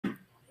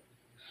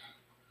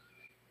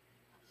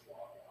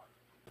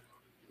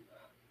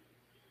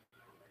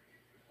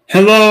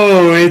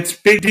Hello, it's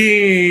Big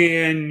D,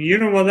 and you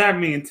know what that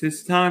means.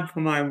 It's time for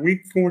my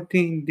Week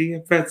 14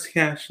 DFS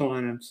cash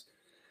lineups.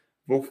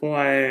 Before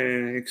I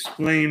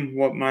explain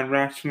what my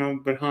rationale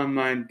behind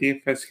my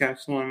DFS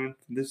cash lineup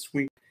for this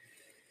week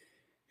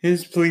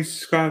is, please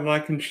subscribe,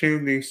 like, and share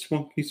the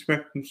Spunky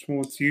Spectrum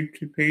Sports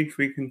YouTube page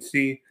where you can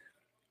see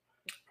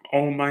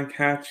all my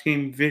cash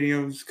game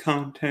videos,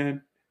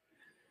 content.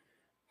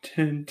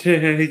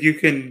 You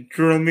can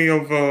drill me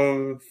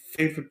over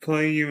favorite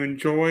play you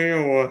enjoy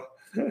or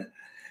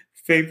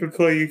favorite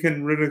play you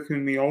can ridicule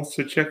me.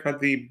 Also, check out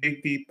the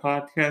Big D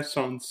podcast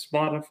on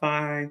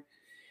Spotify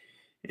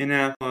and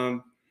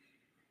Apple.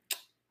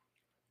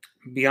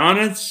 Be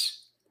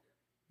honest,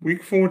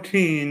 week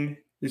 14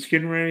 is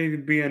getting ready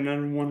to be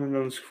another one of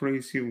those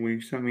crazy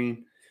weeks. I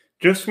mean,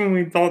 just when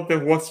we thought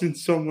there wasn't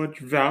so much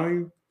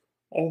value,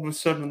 all of a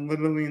sudden,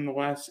 literally in the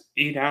last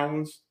 8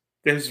 hours,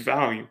 there's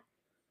value.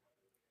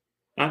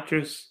 Not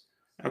just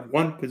at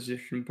one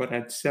position, but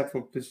at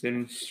several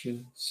positions.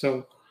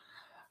 So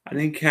I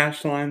think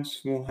cash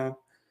lines will have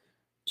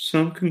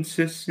some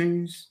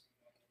consistencies,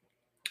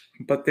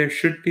 but there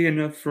should be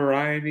enough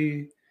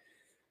variety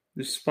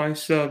to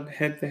spice up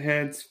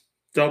head-to-heads,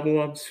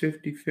 double-ups,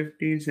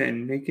 50-50s,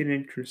 and make it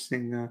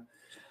interesting.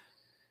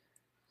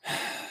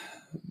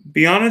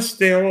 Be honest,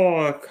 there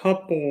are a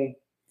couple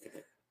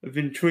of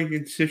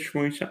intriguing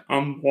situations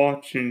I'm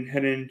watching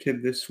heading into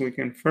this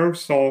weekend.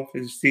 First off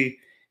is the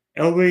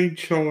LA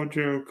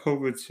Charger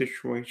COVID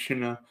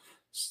situation.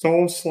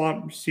 Star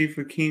slot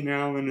receiver Keenan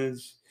Allen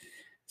is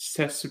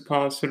tested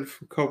positive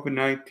for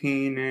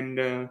COVID-19,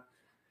 and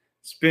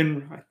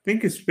I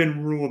think it's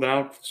been ruled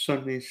out for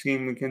Sunday's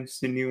game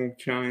against the New York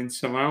Giants.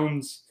 So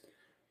Allen's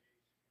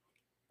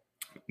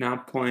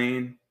not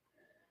playing.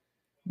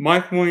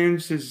 Mike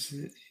Williams is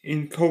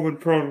in COVID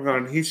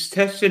protocol. He's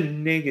tested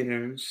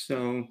negative.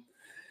 So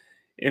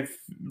if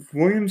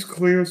Williams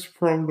clears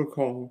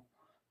protocol,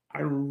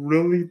 I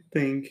really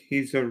think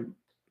he's a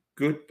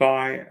good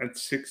buy at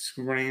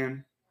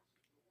 $6,000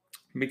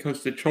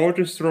 because the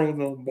Chargers throw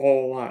the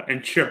ball a lot.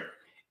 And sure,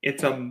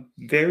 it's a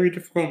very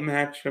difficult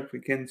matchup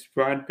against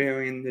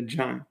Bradbury and the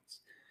Giants.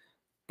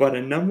 But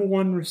a number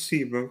one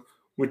receiver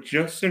with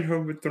Justin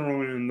Herbert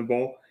throwing in the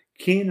ball,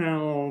 Keenan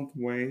Allen all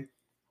the way.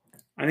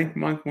 I think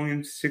Mike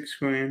Williams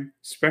 $6,000,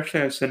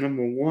 especially as the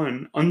number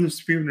one,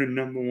 undisputed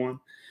number one,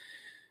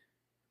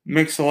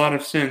 makes a lot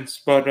of sense.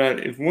 But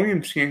if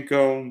Williams can't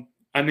go,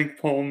 I think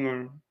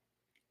Palmer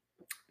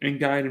and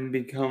Guyton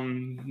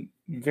become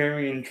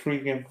very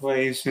intriguing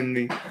plays in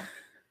the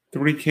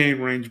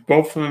 3K range.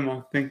 Both of them,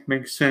 I think,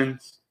 make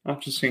sense,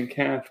 not just in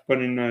cash,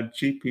 but in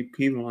GPP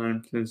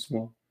lineups as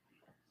well.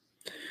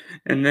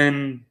 And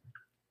then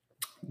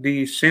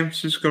the San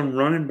Francisco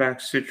running back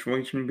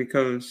situation,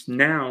 because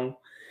now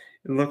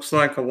it looks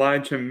like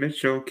Elijah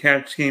Mitchell,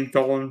 catch game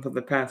stolen for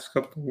the past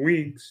couple of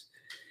weeks,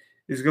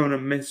 is going to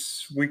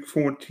miss Week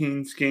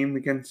 14's game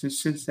against the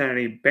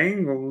Cincinnati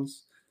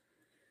Bengals,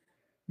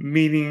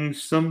 meaning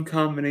some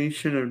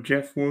combination of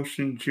Jeff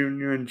Wilson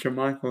Jr. and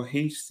Jermichael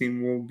Hasty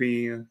will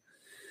be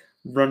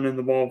running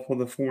the ball for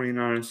the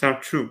 49ers. Now,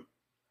 true,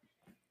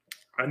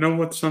 I know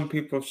what some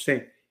people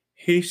say.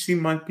 Hasty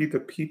might be the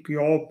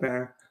PPR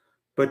back,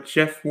 but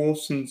Jeff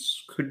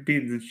Wilson's could be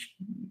the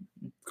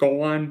goal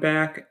line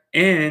back,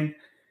 and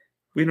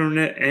we don't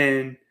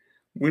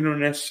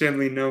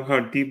necessarily know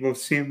how Deebo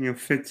Samuel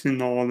fits in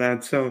all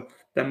that. So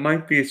that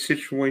might be a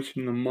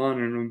situation to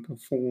monitor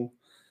before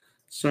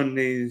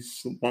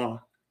Sunday's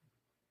lock.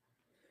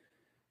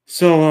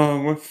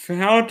 So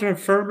without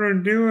further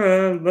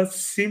ado, let's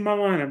see my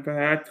lineup.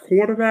 At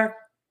quarterback,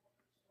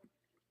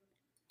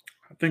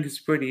 I think it's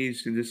pretty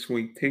easy this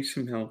week.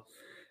 Taysom Hill,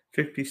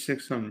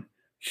 5,600.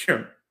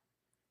 Sure.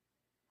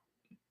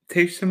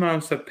 Taysom Hill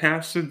is a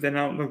passer that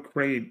not look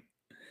great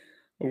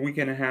a week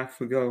and a half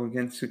ago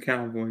against the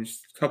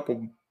Cowboys. A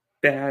couple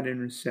bad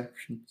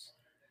interceptions.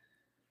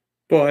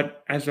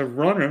 But as a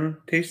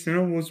runner, Taysom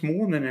Hill was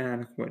more than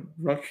adequate,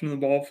 rushing the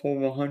ball for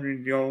over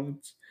 100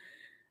 yards.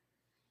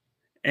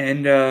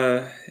 And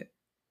has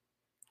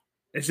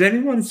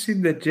anyone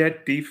seen the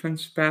Jet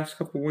defense the past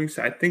couple of weeks?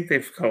 I think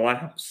they've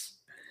collapsed.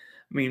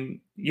 I mean,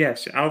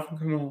 yes, Alvin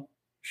Kamara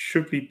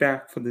should be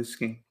back for this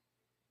game.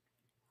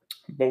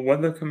 But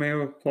whether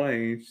Kamara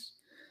plays,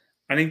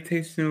 I think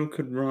Taysom Hill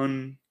could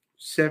run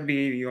 70,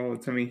 80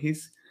 yards. I mean,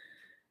 he's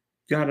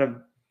got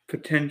a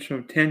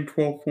potential 10,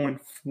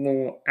 12-point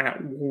floor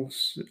at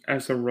Wolves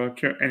as a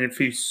rusher. And if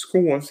he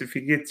scores, if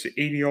he gets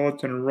 80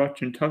 yards and a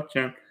rush and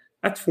touchdown,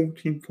 that's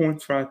 14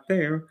 points right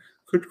there.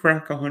 Could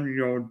crack a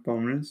 100-yard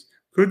bonus.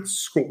 Could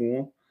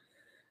score.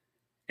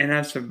 And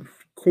as a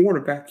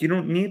quarterback, you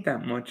don't need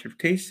that much. If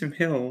Taysom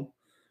Hill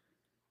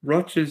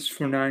rushes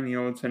for 90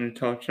 yards and a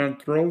touchdown,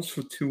 throws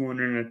for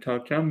 200 and a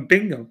touchdown,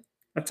 bingo.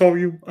 That's all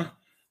you...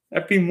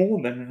 that'd be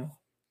more than enough.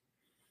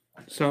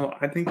 So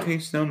I think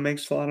Taysom Hill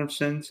makes a lot of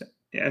sense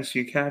as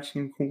you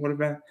catching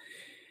quarterback.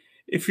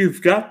 If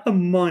you've got the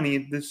money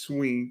this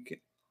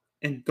week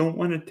and don't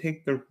want to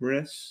take the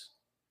risk,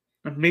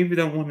 or maybe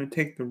don't want to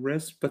take the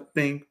risk, but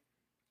think,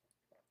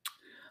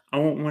 I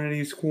want one of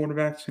these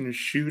quarterbacks in a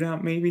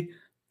shootout, maybe. I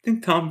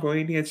think Tom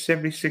Brady at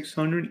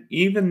 7,600,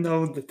 even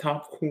though the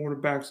top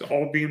quarterbacks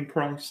all being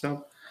priced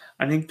up,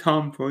 I think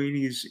Tom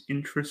Brady is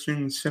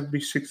interesting at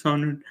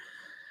 7,600.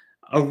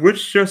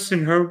 Which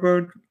Justin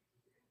Herbert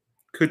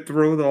could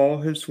throw all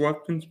his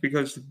weapons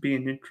because it'd be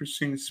an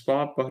interesting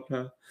spot, but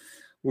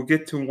we'll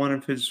get to one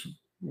of his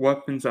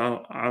weapons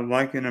I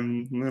like in a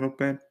little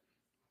bit.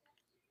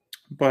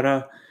 But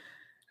a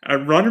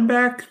running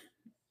back,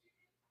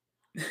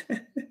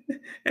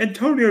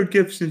 Antonio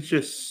Gibson's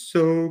just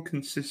so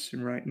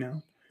consistent right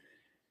now.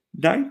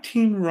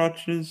 19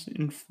 rushes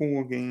in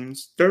 4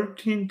 games,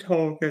 13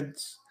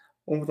 targets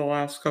over the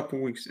last couple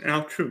of weeks.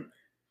 Now, true,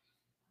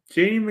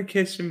 J.D.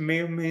 McKisson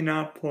may or may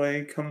not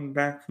play coming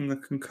back from the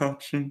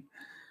concussion,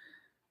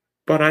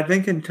 but I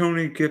think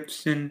Antonio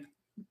Gibson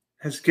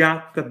has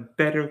got the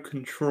better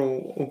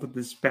control over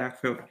this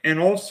backfield. And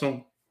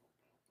also,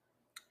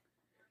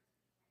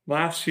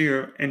 last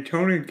year,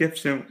 Antonio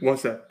Gibson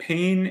was a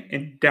pain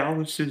in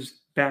Dallas's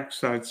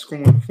backside,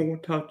 scoring 4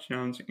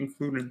 touchdowns,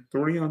 including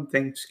 3 on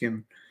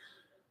Thanksgiving.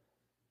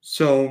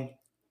 So,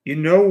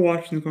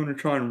 Washington's going to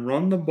try and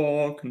run the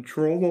ball,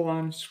 control the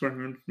line of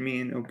scrimmage,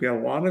 meaning it'll be a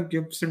lot of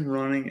Gibson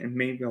running and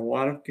maybe a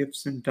lot of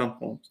Gibson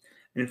dump offs.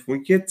 And if we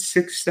get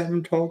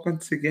 6-7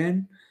 targets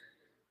again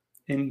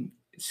and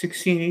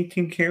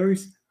 16-18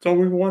 carries, that's all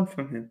we want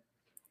from him.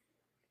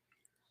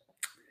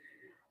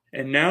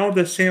 And now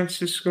the San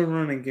Francisco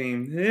running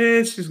game.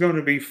 This is going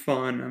to be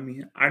fun. I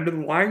mean, I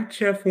like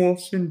Jeff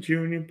Wilson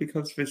Jr.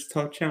 because of his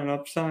touchdown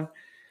upside,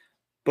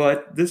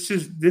 but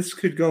this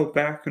could go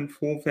back and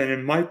forth, and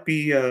it might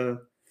be a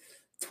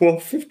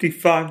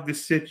 12:55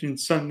 decision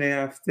Sunday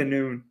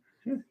afternoon,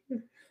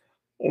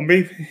 or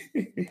maybe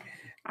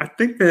I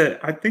think the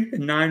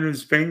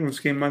Niners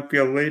Bengals game might be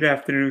a late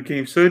afternoon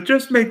game. So it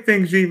just make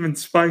things even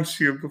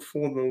spicier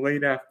before the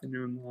late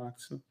afternoon lock.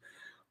 So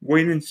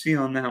wait and see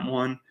on that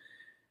one.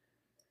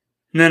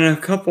 And then a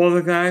couple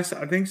other guys.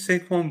 I think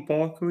Saquon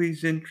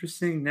Barkley's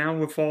interesting. Now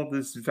with all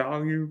this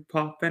value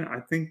popping,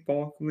 I think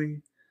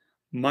Barkley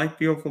might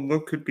be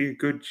overlooked. Could be a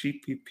good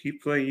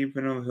GPP play,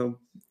 even though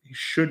he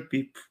should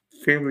be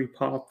fairly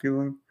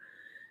popular.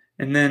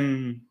 And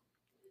then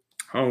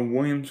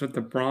Williams with the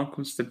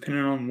Broncos,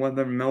 depending on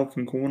whether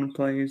Melvin Gordon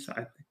plays, I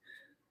think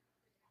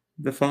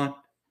the font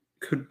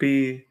could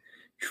be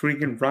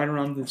intriguing right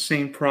around the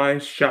same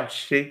price.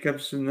 Josh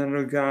Jacobs,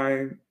 another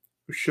guy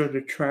should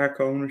attract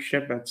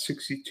ownership at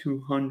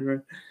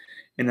 6,200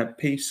 in a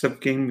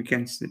pace-up game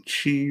against the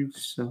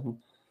Chiefs. So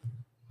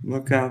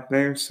look out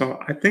there. So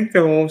I think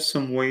there are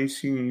some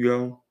ways you can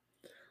go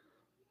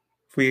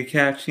for your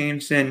cash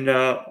games. And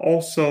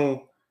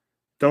also,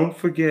 don't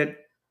forget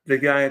the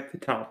guy at the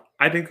top.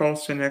 I think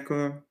Austin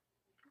Eckler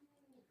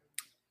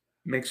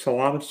makes a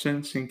lot of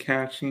sense in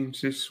cash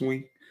games this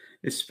week,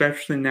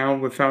 especially now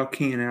without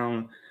Keenan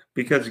Allen.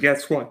 Because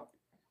guess what?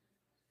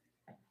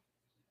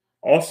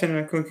 Austin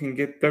Eckler can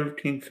get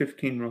 13,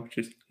 15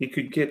 rushes. He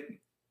could get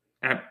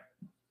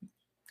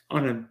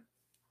on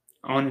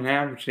an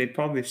average, they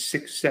probably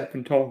 6,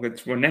 7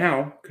 targets. Well,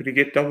 now, could he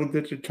get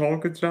double-digit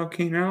targets without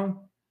Keenan Allen?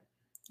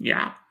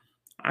 Yeah,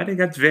 I think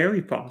that's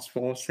very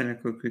possible. Austin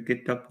Eckler could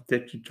get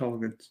double-digit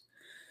targets.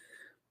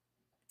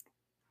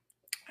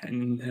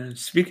 And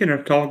speaking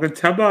of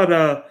targets, how about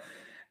a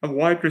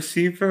wide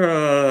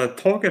receiver,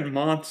 target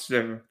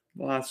monster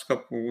last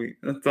couple of weeks,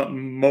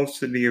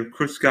 most of the year,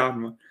 Chris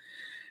Godwin.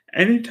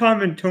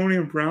 Anytime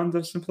Antonio Brown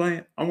doesn't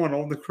play, I want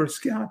all the Chris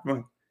Godwin.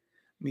 I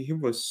mean, he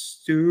was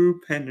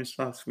stupendous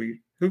last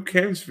week. Who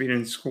cares if he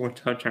didn't score a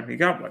touchdown? He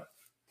got,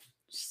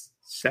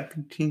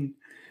 17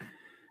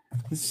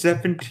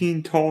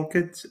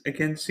 targets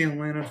against the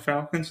Atlanta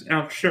Falcons?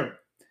 Now, sure,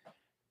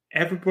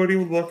 everybody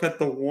will look at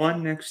the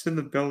one next to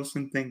the Bills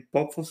and think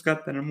Buffalo's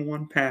got the number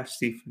 1 pass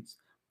defense.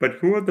 But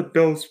who are the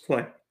Bills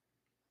play?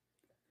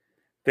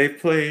 They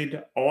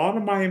played a lot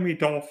of Miami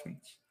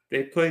Dolphins.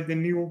 They played the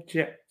New York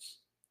Jets.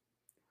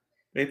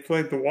 They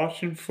played the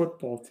Washington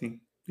football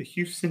team, the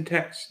Houston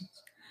Texans.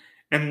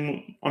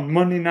 And on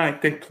Monday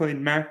night, they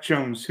played Mac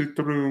Jones, who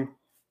threw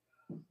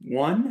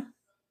 1,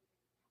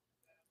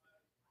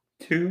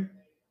 2,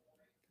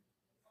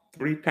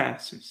 3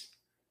 passes.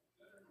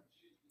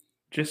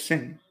 Just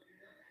saying.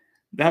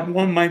 That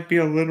one might be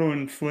a little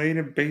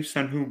inflated based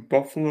on who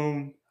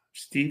Buffalo's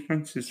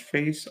defense is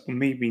face or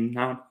maybe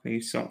not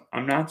face. So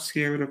I'm not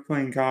scared of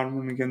playing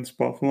Godwin against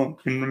Buffalo.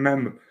 And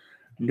remember,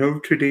 no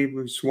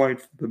Tre'Davious White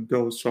for the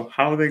Bills. So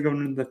how are they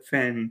going to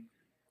defend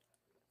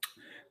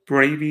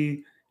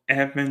Brady,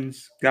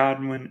 Evans,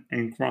 Godwin,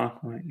 and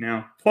Gronk right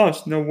now?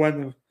 Plus, no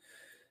weather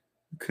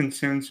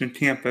concerns in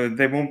Tampa.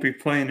 They won't be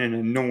playing in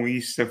a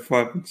nor'easter,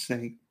 for heaven's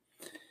sake.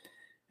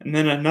 And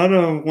then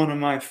another one of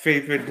my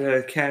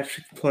favorite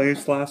cash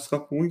plays last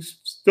couple weeks.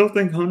 Still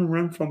think Hunter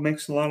Renfrow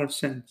makes a lot of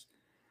sense.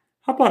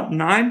 How about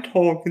 9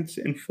 targets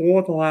in 4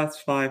 of the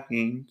last 5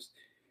 games?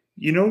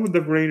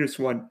 The Raiders,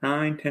 9,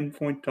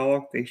 10-point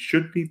dog? They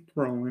should be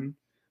throwing,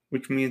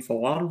 which means a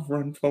lot of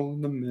Renfrow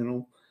in the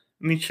middle.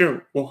 I mean,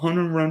 sure, will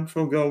Hunter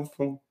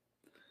Renfrow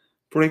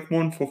break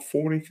one for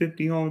 40,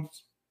 50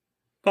 yards?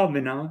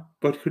 Probably not.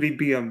 But could he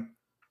be a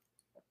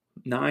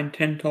 9,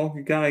 10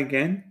 target guy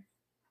again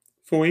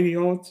for 80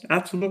 yards?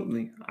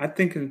 Absolutely. I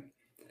think an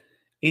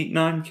 8,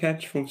 9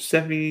 catch for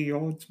 70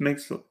 yards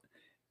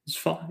is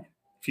fine.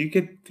 If you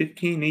get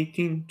 15,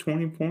 18,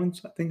 20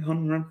 points, I think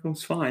Hunter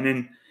Renfrow's fine.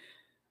 And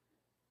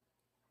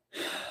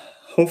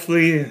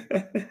hopefully,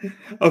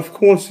 of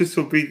course, this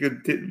will be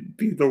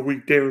the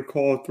week Derek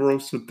Carr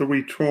throws the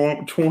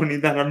 320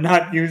 that I'm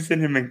not using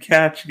him in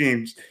catch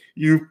games.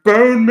 You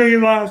burned me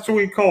last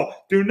week, Carr.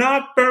 Do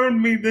not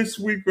burn me this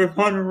week with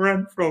Hunter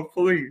Renfrow,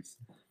 please.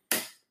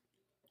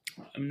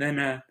 And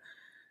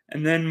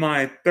then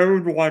my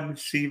third wide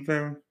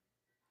receiver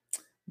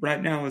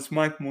right now is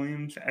Mike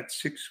Williams at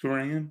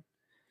 $6,000.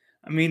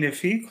 I mean,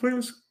 if he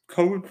clears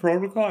COVID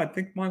protocol, I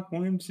think Mike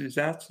Williams is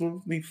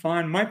absolutely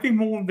fine. Might be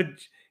more of a.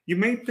 You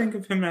may think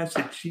of him as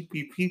a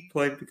GPP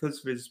play because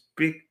of his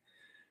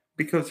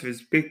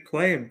big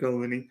play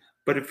ability.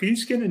 But if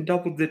he's getting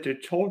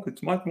double-digit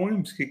targets, Mike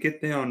Williams could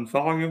get there on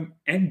volume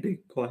and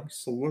big play.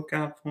 So look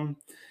out for him.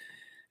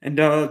 And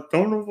don't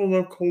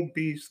overlook Cole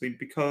Beasley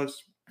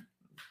because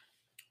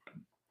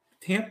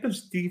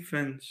Tampa's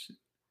defense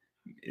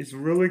is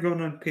really good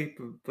on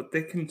paper, but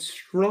they can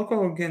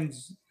struggle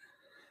against.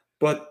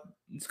 But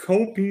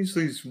Cole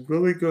Beasley's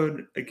really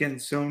good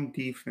against zone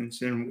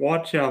defense, and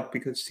watch out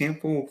because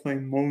Tampa will play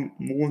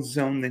more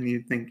zone than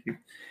you think.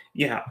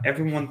 Yeah,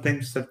 everyone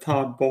thinks of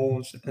Todd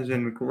Bowles as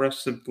an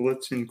aggressive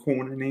blitzing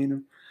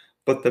coordinator,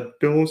 but the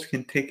Bills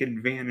can take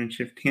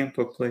advantage if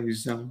Tampa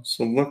plays zone.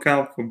 So look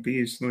out for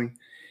Beasley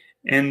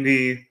and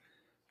the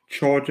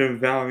Charger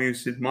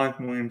values that Mike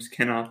Williams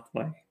cannot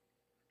play.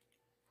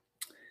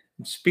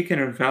 Speaking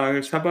of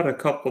values, how about a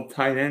couple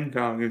tight end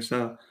values?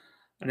 I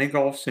think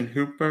Austin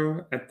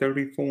Hooper at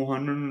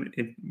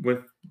 3,400 with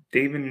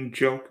David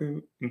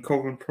Njoku in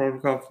COVID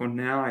protocol for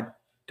now. I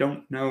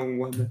don't know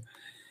whether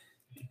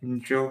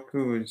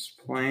Njoku is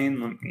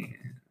playing.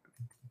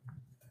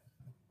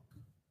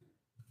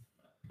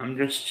 I'm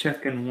just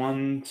checking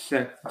one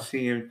sec to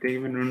see if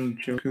David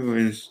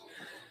Njoku is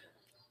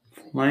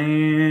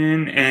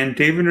playing. And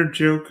David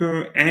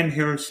Njoku and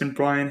Harrison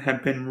Bryant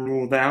have been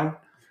ruled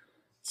out.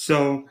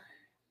 So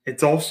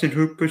it's Austin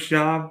Hooper's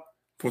job.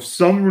 For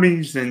some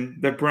reason,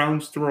 the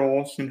Browns throw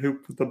Austin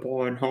Hooper the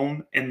ball at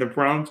home, and the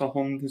Browns are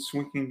home this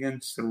week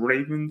against the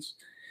Ravens.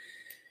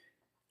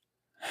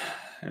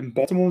 And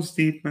Baltimore's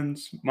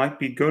defense might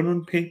be good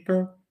on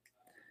paper,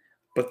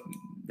 but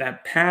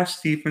that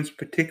pass defense,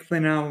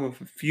 particularly now with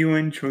a few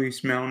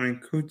injuries mounting,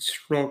 could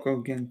struggle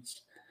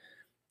against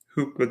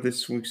Hooper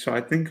this week. So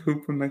I think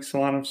Hooper makes a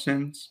lot of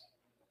sense.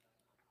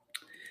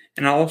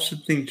 And I also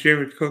think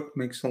Jared Cook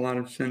makes a lot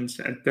of sense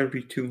at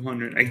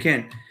 3,200.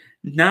 Again,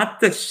 not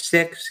the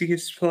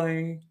sexiest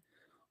play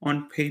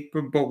on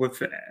paper, but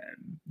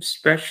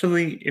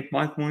especially if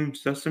Mike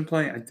Williams doesn't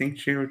play, I think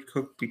Jared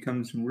Cook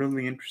becomes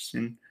really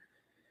interesting.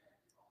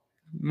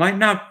 Might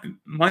not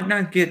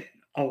get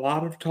a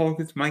lot of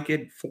targets, might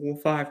get 4 or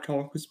 5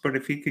 targets, but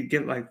if he could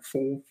get like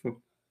 4 for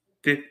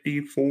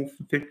 50, 4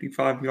 for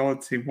 55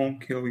 yards, he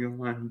won't kill your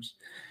lineups.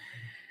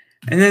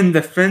 And then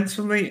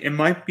defensively, it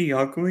might be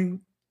ugly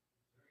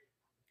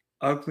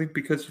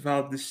because of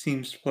how this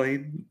team's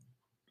played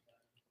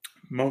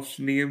most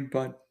of the year,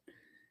 but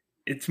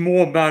it's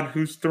more about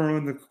who's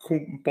throwing the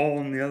ball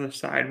on the other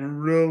side. I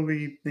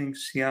really think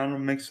Seattle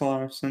makes a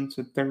lot of sense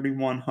at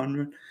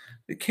 3,100.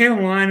 The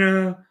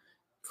Carolina,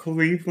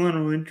 Cleveland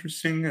are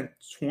interesting at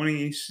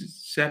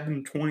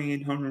 27,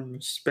 2,800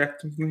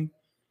 respectively.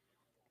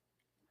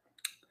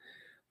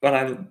 But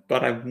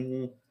I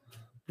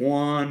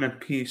want a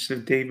piece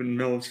of David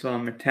Mills, so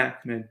I'm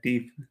attacking a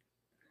defense.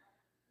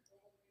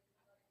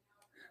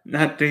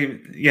 Not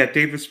David. Yeah,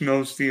 Davis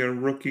Mills, the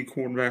rookie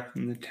quarterback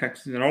from the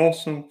Texans. And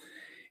also,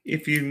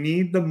 if you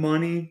need the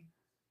money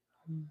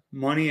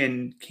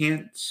and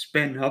can't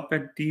spend up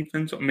at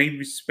defense, or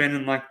maybe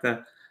spending like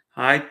the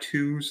high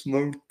 2s,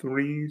 low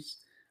 3s,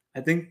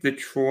 I think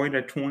Detroit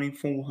at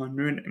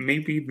 2,400, and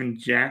maybe even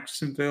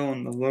Jacksonville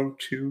in the low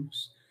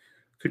 2s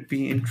could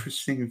be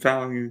interesting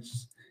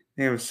values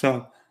there.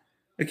 So,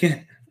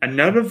 again,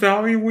 another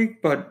value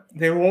week, but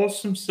there are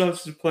also some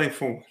stuff to play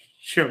for.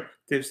 Sure,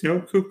 there's no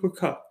Cooper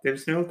Kupp,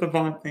 there's no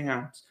Devontae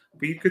Adams,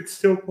 but you could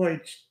still play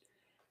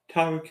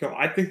Tyreek Hill.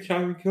 I think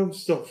Tyreek Hill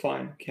is still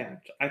fine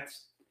catch. I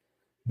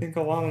think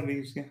a lot of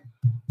these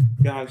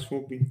guys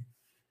will be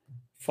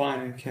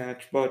fine in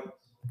catch, but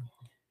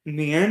in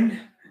the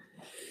end,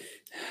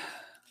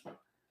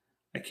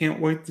 I can't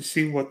wait to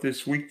see what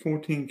this Week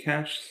 14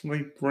 cash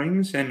slate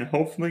brings, and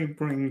hopefully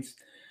brings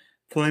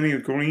plenty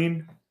of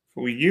green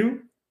for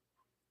you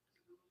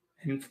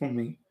and for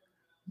me.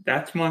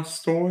 That's my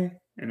story,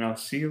 and I'll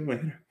see you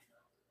later.